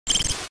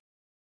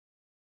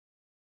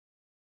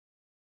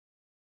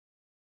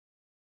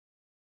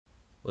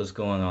What's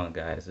going on,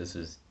 guys? This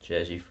is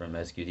Jeji from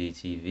SQD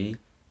TV,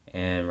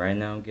 and right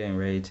now I'm getting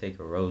ready to take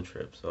a road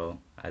trip, so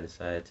I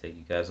decided to take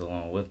you guys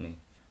along with me.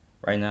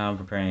 Right now I'm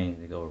preparing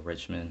to go to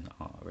Richmond,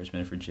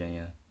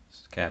 Virginia.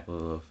 It's the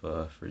capital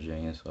of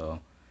Virginia,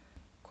 so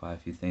quite a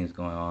few things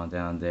going on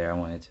down there. I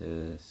wanted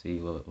to see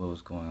what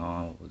was going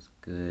on, what was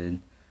good,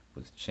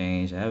 what's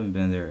changed. I haven't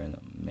been there in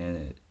a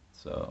minute,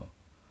 so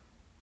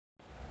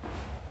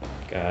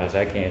guys,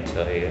 I can't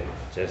tell you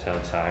just how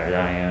tired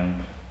I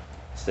am.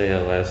 Stayed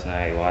up last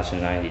night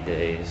watching 90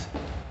 Days.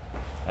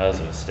 That was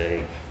a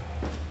mistake.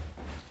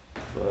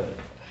 But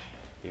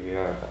here we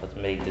are about to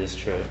make this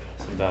trip.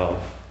 It's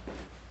about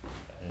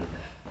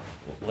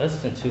less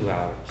than 2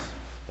 hours.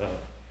 So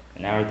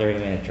an hour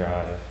 30-minute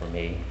drive for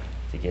me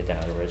to get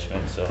down to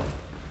Richmond. So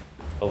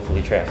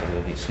hopefully traffic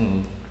will be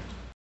smooth.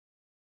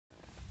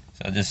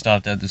 So I just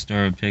stopped at the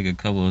store to pick a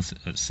couple of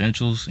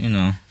essentials,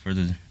 for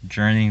the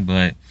journey,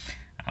 but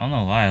I don't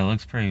know why it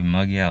looks pretty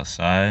muggy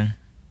outside.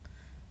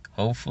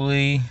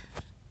 Hopefully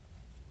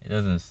it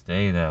doesn't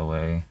stay that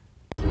way.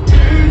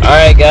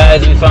 Alright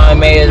guys, we finally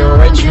made it to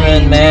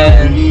Richmond,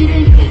 man.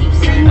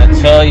 I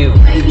tell you,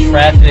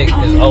 traffic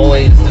is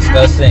always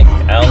disgusting.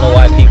 I don't know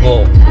why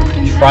people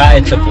try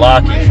to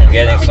block you from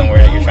getting somewhere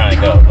that you're trying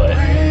to go, but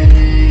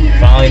we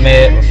finally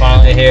made it. We're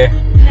finally here.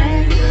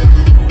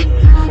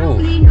 Ooh.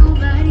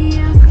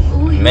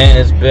 Man,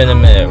 it's been a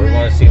minute. We're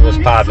going to see what's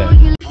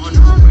popping.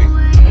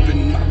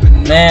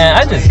 Man,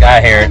 I just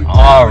got here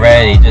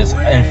already, just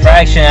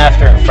infraction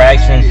after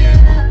infraction.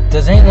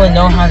 Does anyone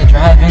know how to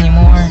drive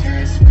anymore?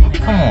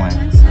 Come on.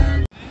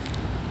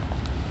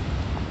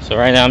 So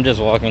right now I'm just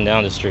walking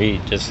down the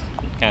street, just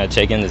kind of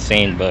checking the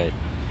scene, but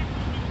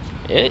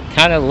it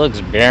kind of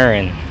looks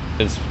barren.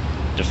 It's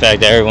the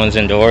fact that everyone's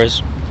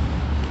indoors,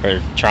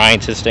 or trying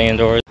to stay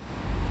indoors.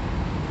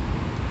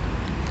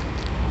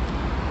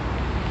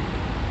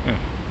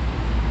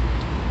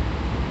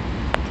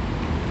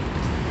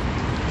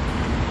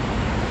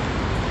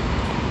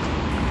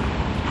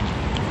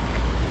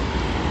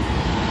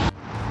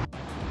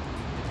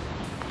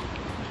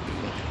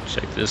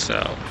 Check this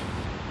out.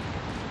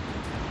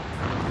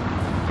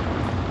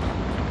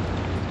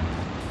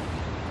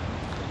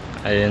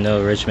 I didn't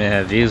know Richmond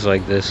had views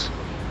like this.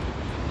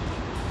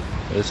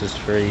 This is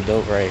pretty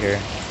dope right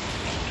here.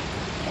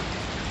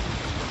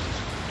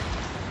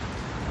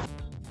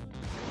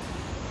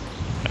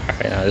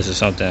 Alright, now this is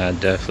something I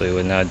definitely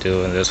would not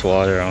do in this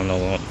water. I don't know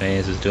what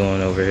Maze is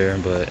doing over here,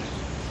 but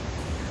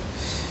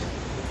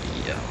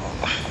yeah.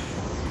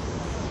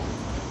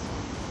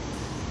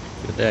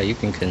 Look at that, you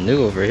can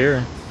canoe over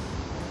here.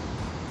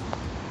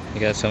 You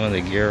got some of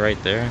the gear right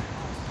there.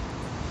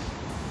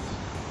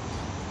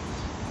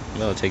 I'm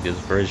gonna take this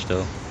bridge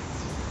though.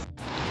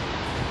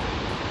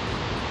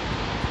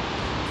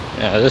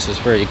 Yeah, this is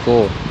pretty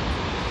cool.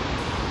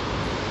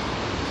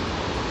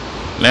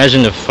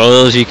 Imagine the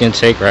photos you can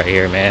take right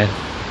here, man.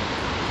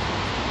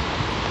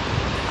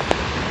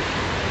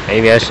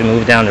 Maybe I should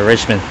move down to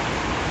Richmond.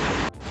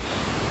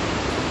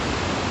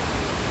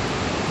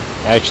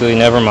 Actually,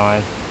 never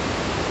mind.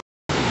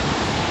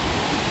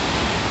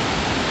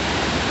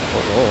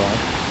 Hold on.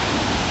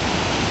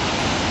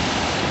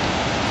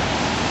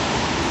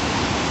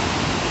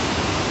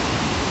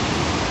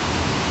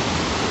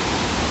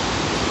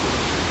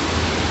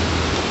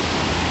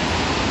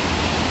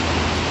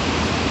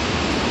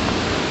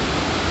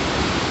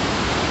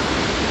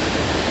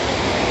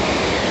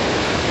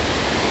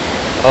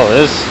 Oh,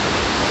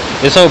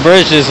 this whole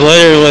bridge is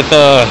littered with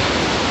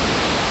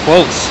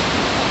quotes.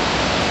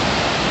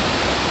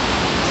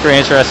 It's pretty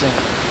interesting.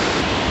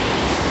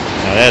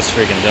 Now that's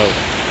freaking dope.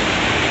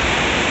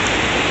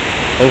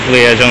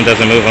 Hopefully that jump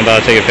doesn't move. I'm about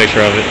to take a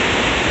picture of it.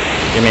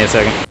 Give me a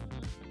second.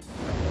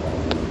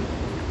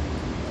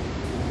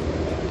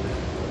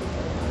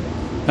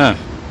 Huh.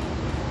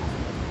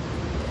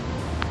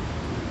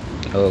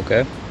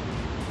 Okay.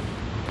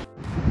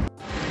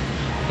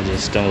 I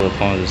just stumbled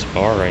upon this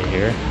bar right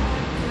here,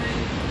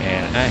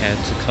 and I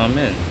had to come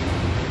in.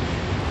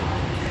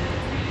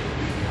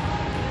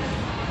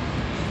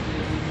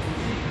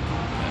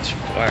 That's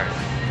required.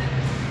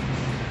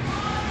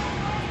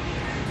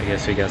 I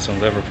guess we got some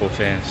Liverpool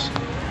fans.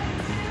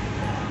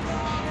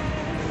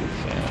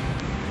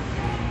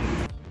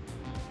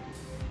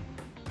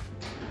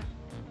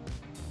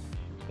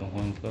 The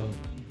home club.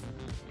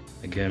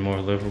 Again, more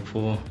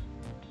Liverpool.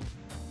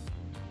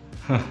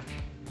 Huh.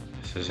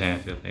 This is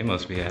Anfield. They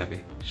must be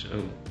happy.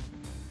 Shoot.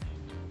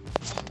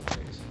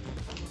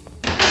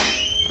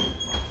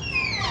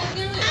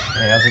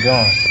 Hey, how's it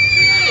going?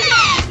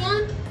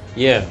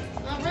 Yeah.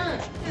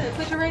 Alright. Yeah,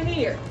 put it right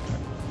here.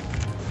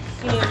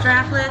 You need a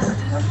draft list?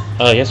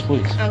 Yes,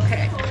 please.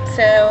 Okay.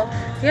 So,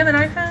 do you have an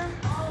iPhone?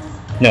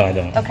 No, I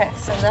don't. Okay,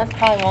 so that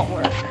probably won't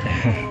work.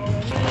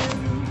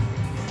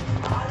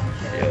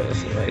 Yeah,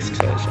 that's a nice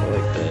touch. I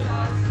like that.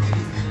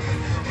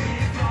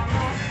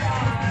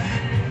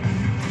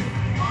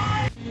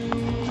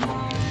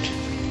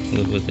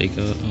 Look what they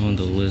got on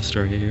the list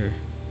right here.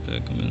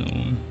 Beckham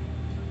on.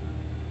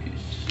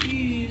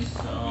 She's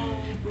so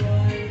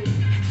bright.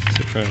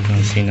 Surprised I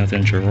don't see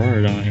nothing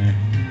Gerard on here.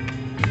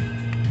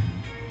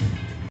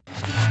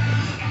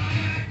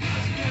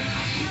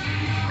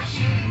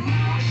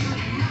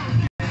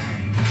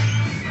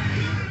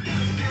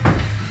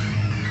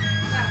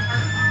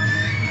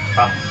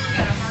 I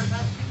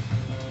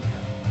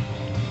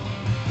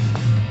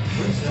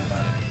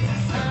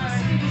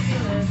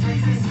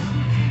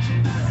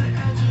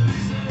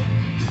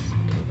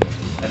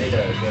need to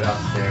get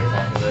upstairs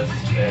after this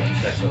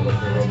and check the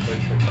liquor real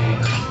quick for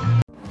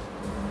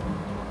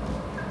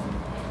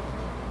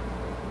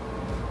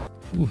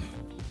tea.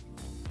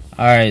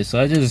 Alright, so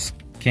I just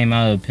came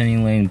out of Penny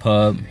Lane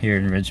Pub here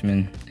in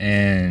Richmond,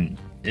 and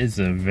it's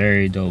a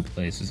very dope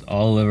place. It's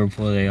all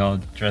Liverpool. They all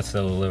dress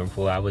up with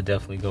Liverpool. I would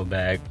definitely go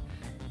back,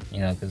 you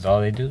know, because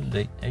all they do,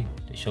 they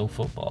show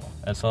football.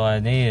 That's all I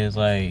need is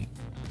like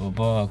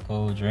football,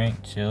 go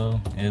drink, chill.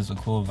 It's a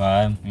cool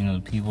vibe. You know,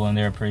 the people in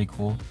there are pretty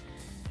cool.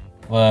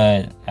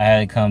 But I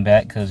had to come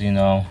back because, you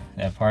know,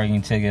 that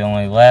parking ticket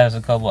only lasts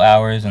a couple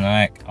hours, and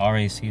I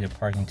already see the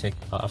parking ticket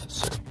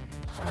officer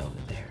right over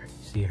there.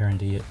 See her in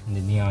the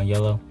neon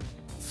yellow?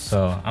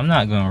 So I'm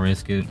not going to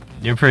risk it.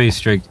 They're pretty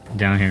strict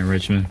down here in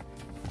Richmond.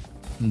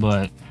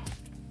 But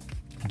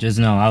just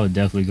know I would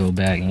definitely go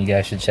back, and you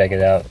guys should check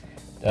it out.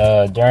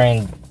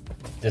 During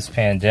this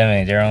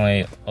pandemic, they're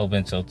only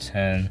open till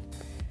 10.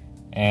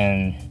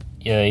 And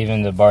yeah,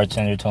 even the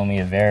bartender told me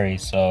it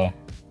varies, so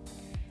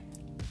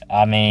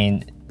I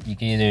mean, you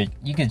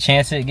could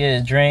chance it,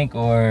 get a drink,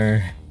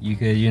 or you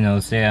could, you know,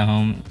 stay at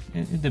home.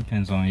 It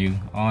depends on you.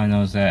 All I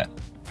know is that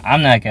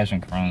I'm not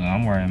catching corona.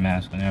 I'm wearing a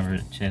mask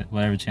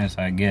whatever chance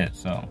I get.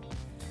 So,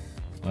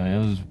 but it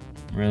was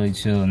really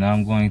chill. Now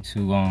I'm going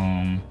to what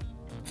am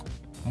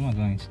I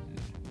going to do?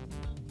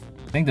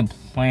 I think the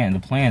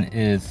plan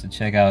is to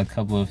check out a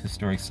couple of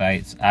historic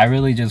sites. I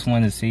really just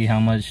want to see how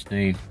much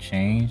they've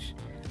changed.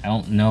 I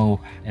don't know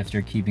if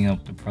they're keeping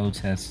up the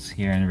protests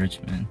here in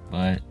Richmond,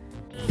 but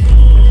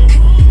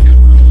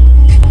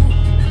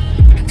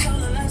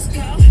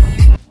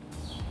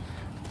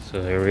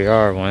so here we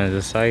are, one of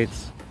the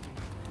sites,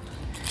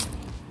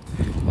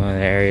 one of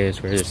the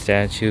areas where the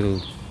statue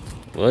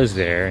was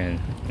there and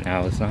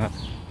now it's not.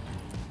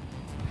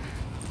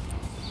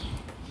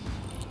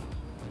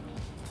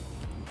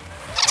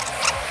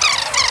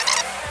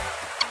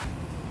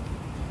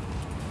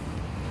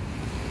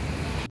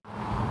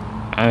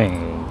 I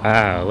mean,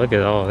 wow, look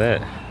at all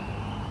that.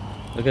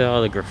 Look at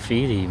all the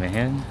graffiti,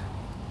 man.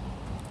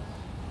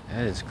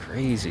 That is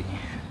crazy.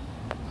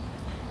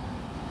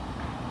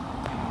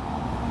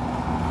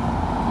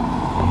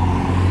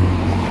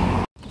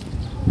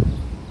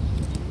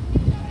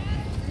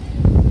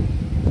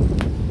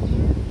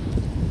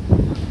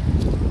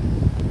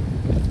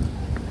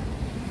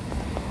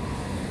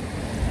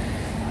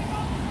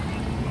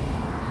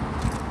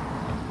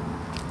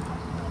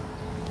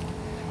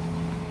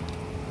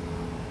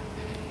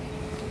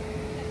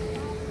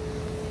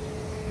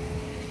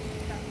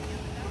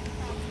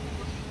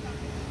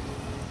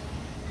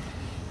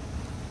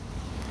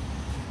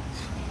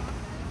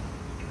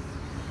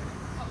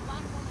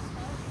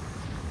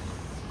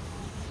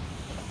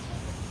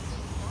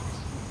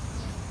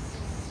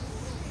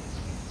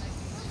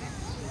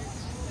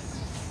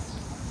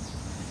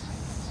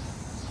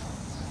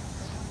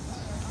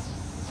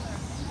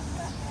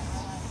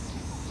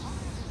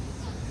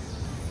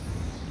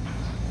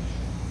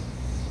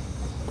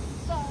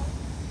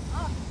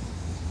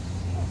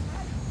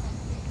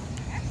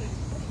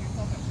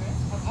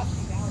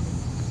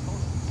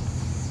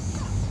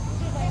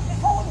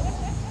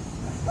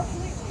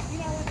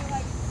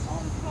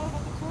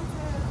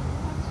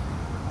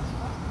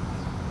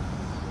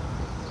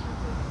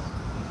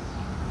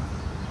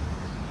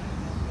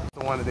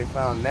 The one that they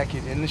found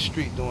naked in the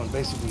street doing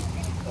basically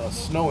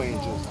snow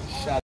angels,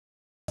 shot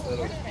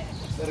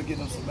instead of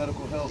getting them some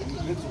medical help and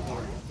mental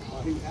work.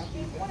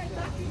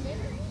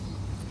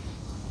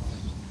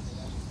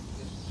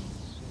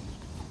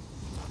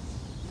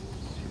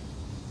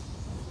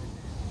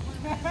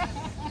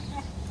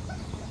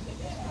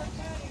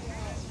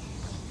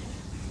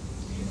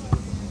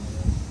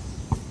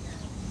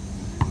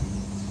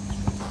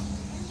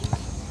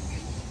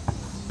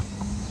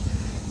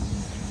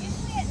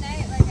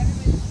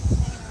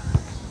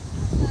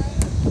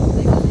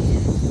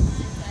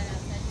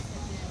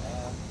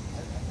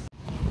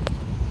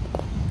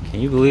 Can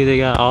you believe they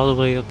got all the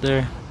way up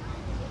there?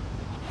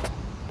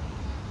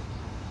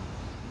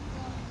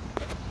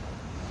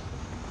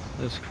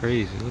 That's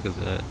crazy, look at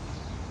that.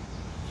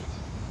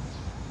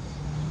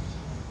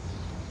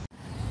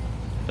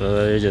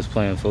 They're just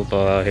playing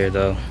football out here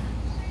though.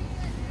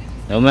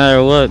 No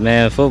matter what,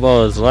 man,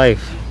 football is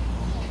life.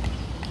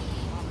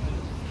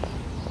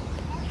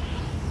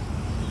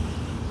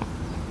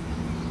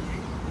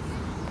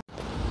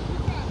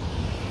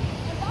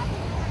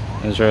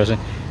 Interesting.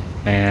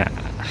 Man,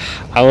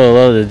 I would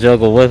love to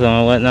juggle with them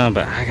and whatnot,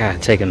 but I gotta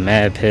take a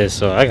mad piss,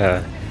 so I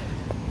gotta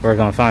work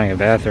on finding a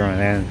bathroom and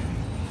then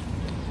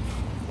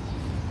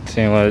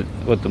seeing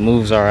what the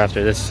moves are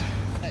after this.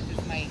 That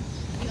just might,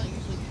 we don't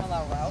usually tell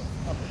our routes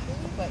publicly,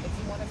 but if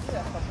you want to do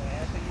that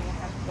somewhere, so you don't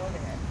have to go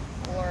there.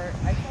 Or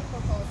I tell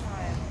folks all the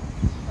time,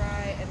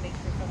 try and make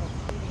sure someone's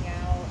shooting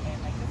out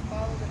and like just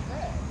follow the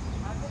thread.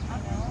 You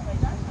know, like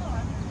that's how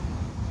I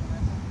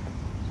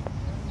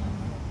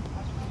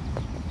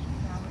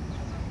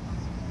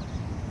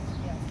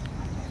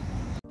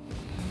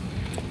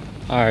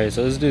Alright,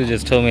 so this dude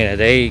just told me that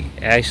they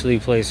actually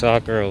play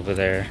soccer over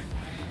there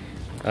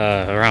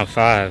around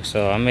 5.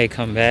 So I may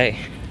come back.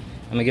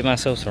 I'm gonna get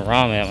myself some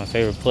ramen at my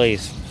favorite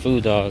place,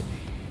 Food Dog.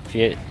 If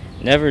you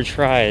never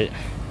tried it,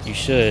 you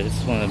should.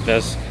 It's one of the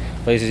best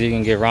places you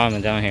can get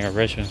ramen down here in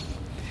Richmond.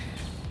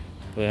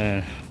 But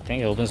I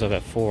think it opens up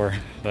at 4.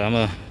 But I'm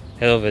gonna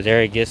head over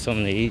there and get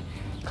something to eat.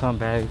 Come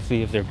back,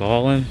 see if they're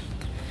balling.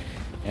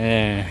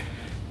 And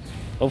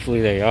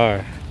hopefully they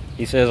are.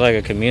 He says like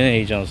a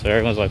community jump, so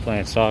everyone's like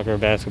playing soccer,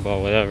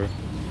 basketball, whatever.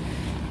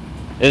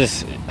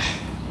 It's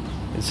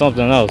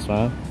something else,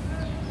 man.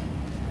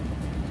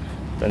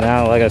 But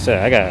now, like I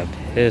said, I gotta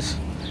piss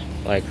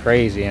like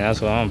crazy, and that's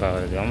what I'm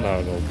about to do. I'm about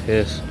to go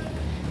piss.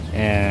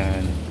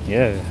 And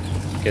yeah,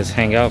 just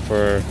hang out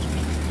for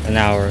an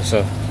hour or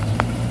so.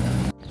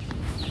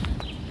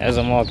 As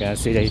I'm walking, I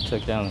see they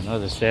took down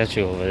another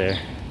statue over there.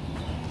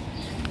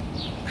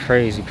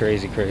 Crazy,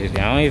 crazy, crazy.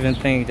 I don't even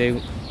think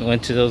they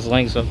went to those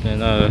links up in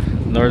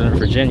Northern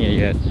Virginia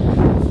yet.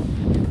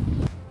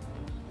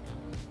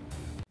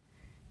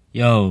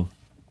 Yo,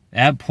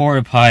 that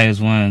porta potty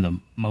is one of the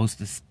most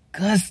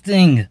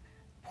disgusting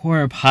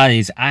porta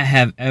potties I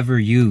have ever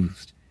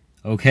used.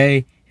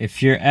 Okay?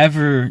 If you're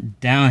ever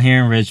down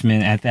here in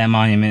Richmond at that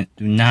monument,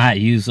 do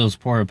not use those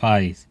porta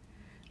potties.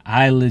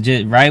 I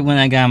legit, right when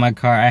I got in my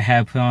car, I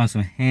had put on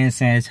some hand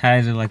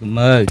sanitizer like a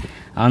mug.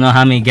 I don't know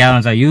how many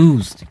gallons I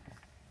used.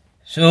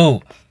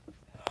 So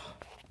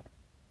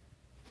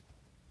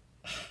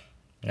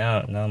now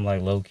I'm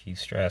like low-key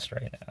stressed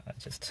right now. I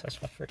just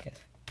touched my freaking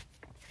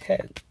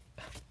head.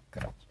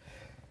 God.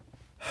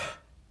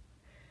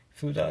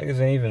 Food Dog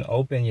isn't even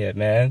open yet,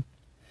 man.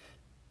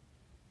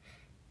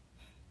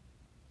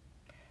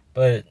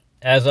 But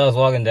as I was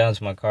walking down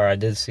to my car, I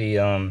did see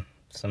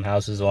some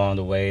houses along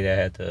the way that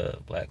had the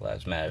Black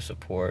Lives Matter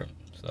support.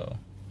 So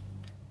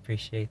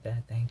appreciate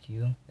that. Thank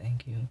you.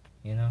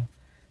 You know,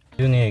 I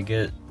do need to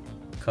get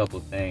a couple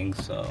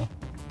things, so I'll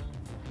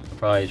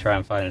probably try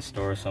and find a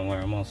store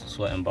somewhere. I'm also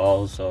sweating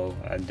balls, so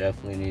I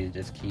definitely need to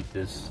just keep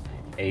this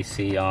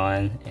AC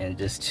on and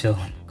just chill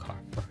in the car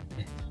for a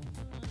bit.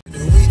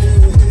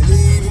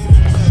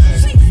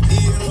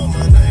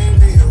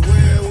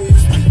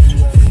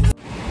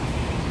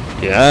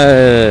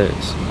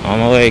 Yes, on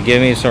my way,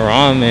 give me some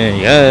ramen.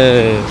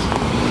 Yes.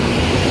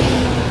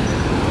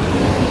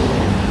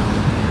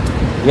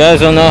 You guys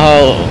don't know how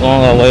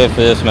long I waited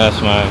for this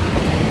mess, man.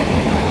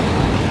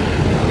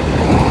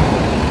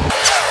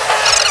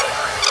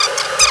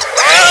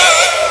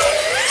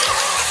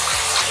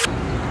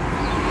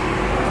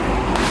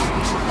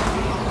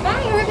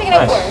 Bye, we're picking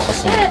up work.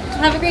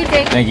 Have a great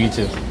day. Thank you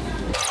too.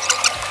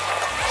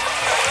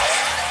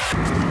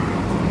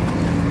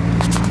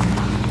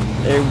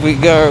 There we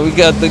go. We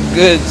got the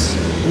goods.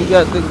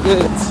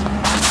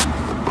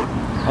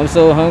 I'm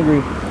so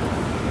hungry.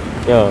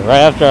 Yo, right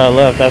after I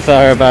left, I saw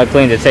everybody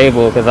clean the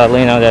table because I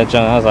leaned on that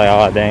junk. I was like,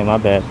 oh dang, my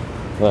bad.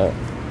 But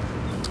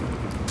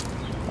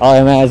all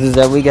that matters is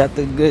that we got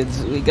the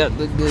goods.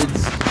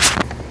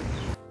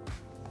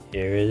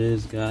 Here it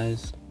is,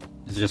 guys.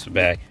 It's just a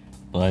bag.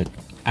 But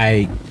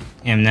I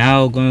am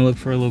now going to look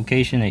for a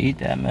location to eat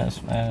that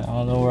mess, man. I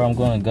don't know where I'm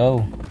going to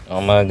go. Oh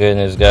my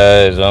goodness,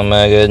 guys. Oh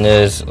my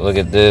goodness. Look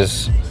at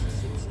this.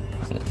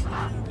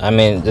 I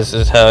mean, this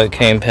is how it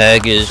came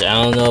packaged.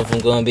 I don't know if I'm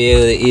going to be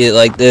able to eat it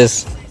like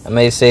this. I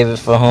may save it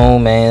for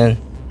home, man.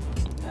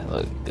 That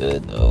look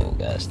good, though.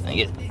 Gosh, dang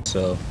it.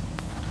 So,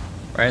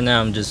 right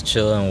now I'm just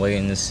chilling,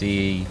 waiting to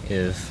see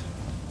if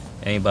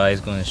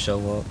anybody's going to show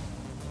up.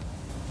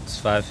 It's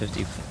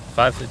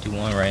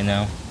 5:51 right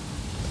now.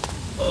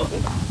 Oh, I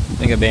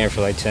think I've been here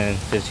for like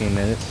 10-15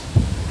 minutes.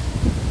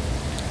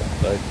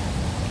 But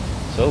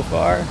so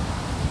far,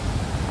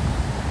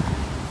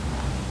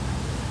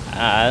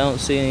 I don't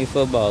see any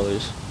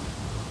footballers.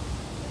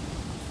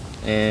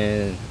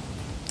 And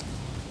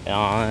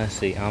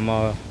honestly, I'm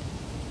a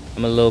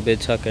little bit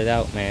tuckered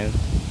out, man.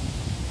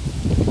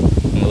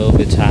 I'm a little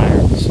bit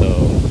tired,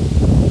 so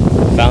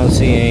if I don't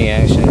see any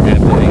action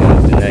happening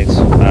in the next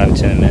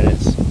 5-10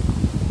 minutes,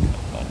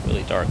 it's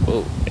really dark.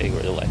 Whoa, hey,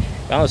 where the light?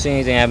 If I don't see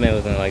anything happening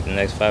within like the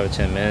next 5 or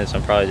 10 minutes,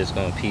 I'm probably just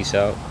gonna peace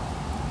out,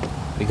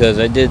 because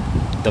I did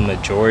the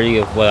majority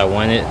of what I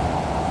wanted.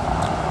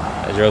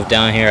 I drove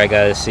down here. I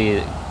got to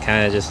see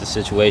kind of just the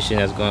situation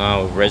that's going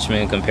on with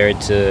Richmond compared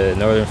to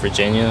Northern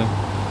Virginia.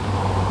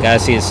 Got to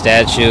see the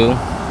statue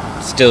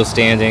still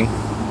standing,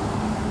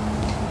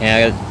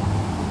 and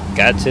I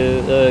got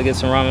to get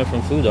some ramen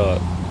from Food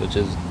Dog, which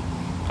is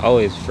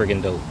always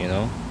freaking dope, you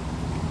know.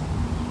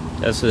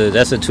 That's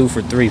a 2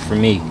 for 3 for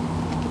me.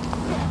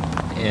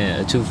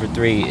 And a 2 for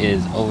 3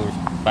 is over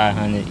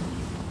 500,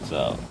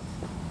 so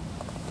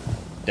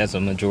that's a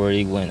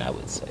majority win, I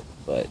would say.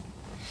 But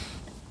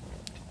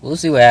we'll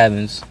see what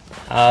happens.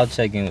 I'll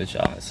check in with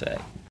y'all in a sec.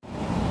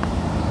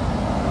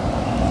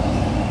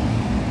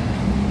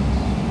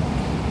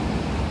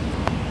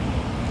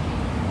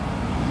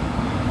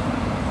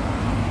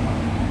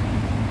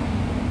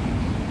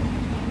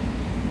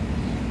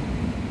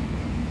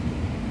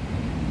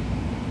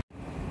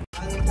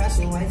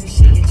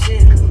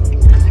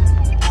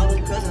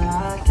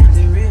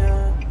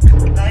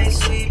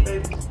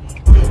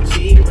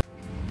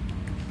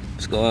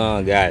 What's going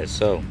on, guys?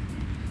 So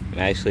I'm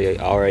actually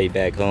already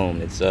back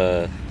home. It's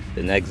the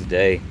next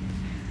day.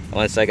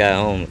 Once I got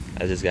home,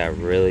 I just got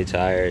really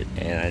tired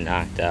and I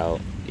knocked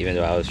out, even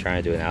though I was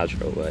trying to do an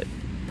outro. But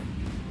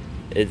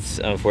it's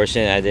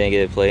unfortunate I didn't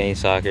get to play any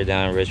soccer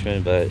down in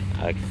Richmond, but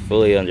I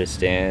fully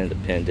understand the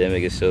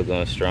pandemic is still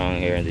going strong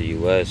here in the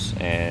US,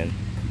 and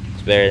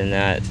it's better than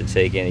not to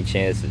take any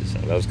chances.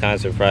 I was kind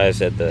of surprised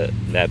that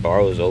that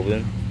bar was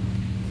open,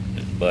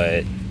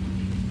 but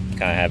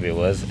kind of happy it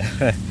was.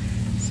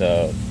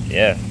 So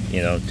yeah,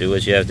 you know, do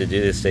what you have to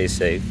do to stay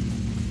safe.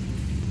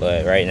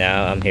 But right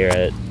now I'm here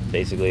at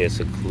basically a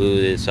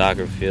secluded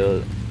soccer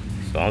field,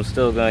 so I'm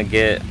still gonna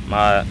get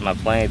my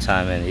playing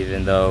time in,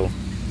 even though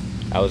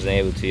I wasn't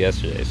able to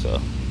yesterday. So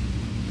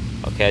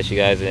I'll catch you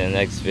guys in the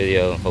next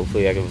video.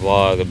 Hopefully I can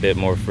vlog a bit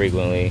more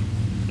frequently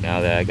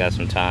now that I got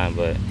some time.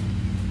 But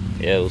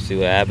yeah, we'll see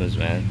what happens,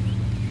 man.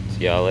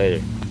 See y'all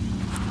later.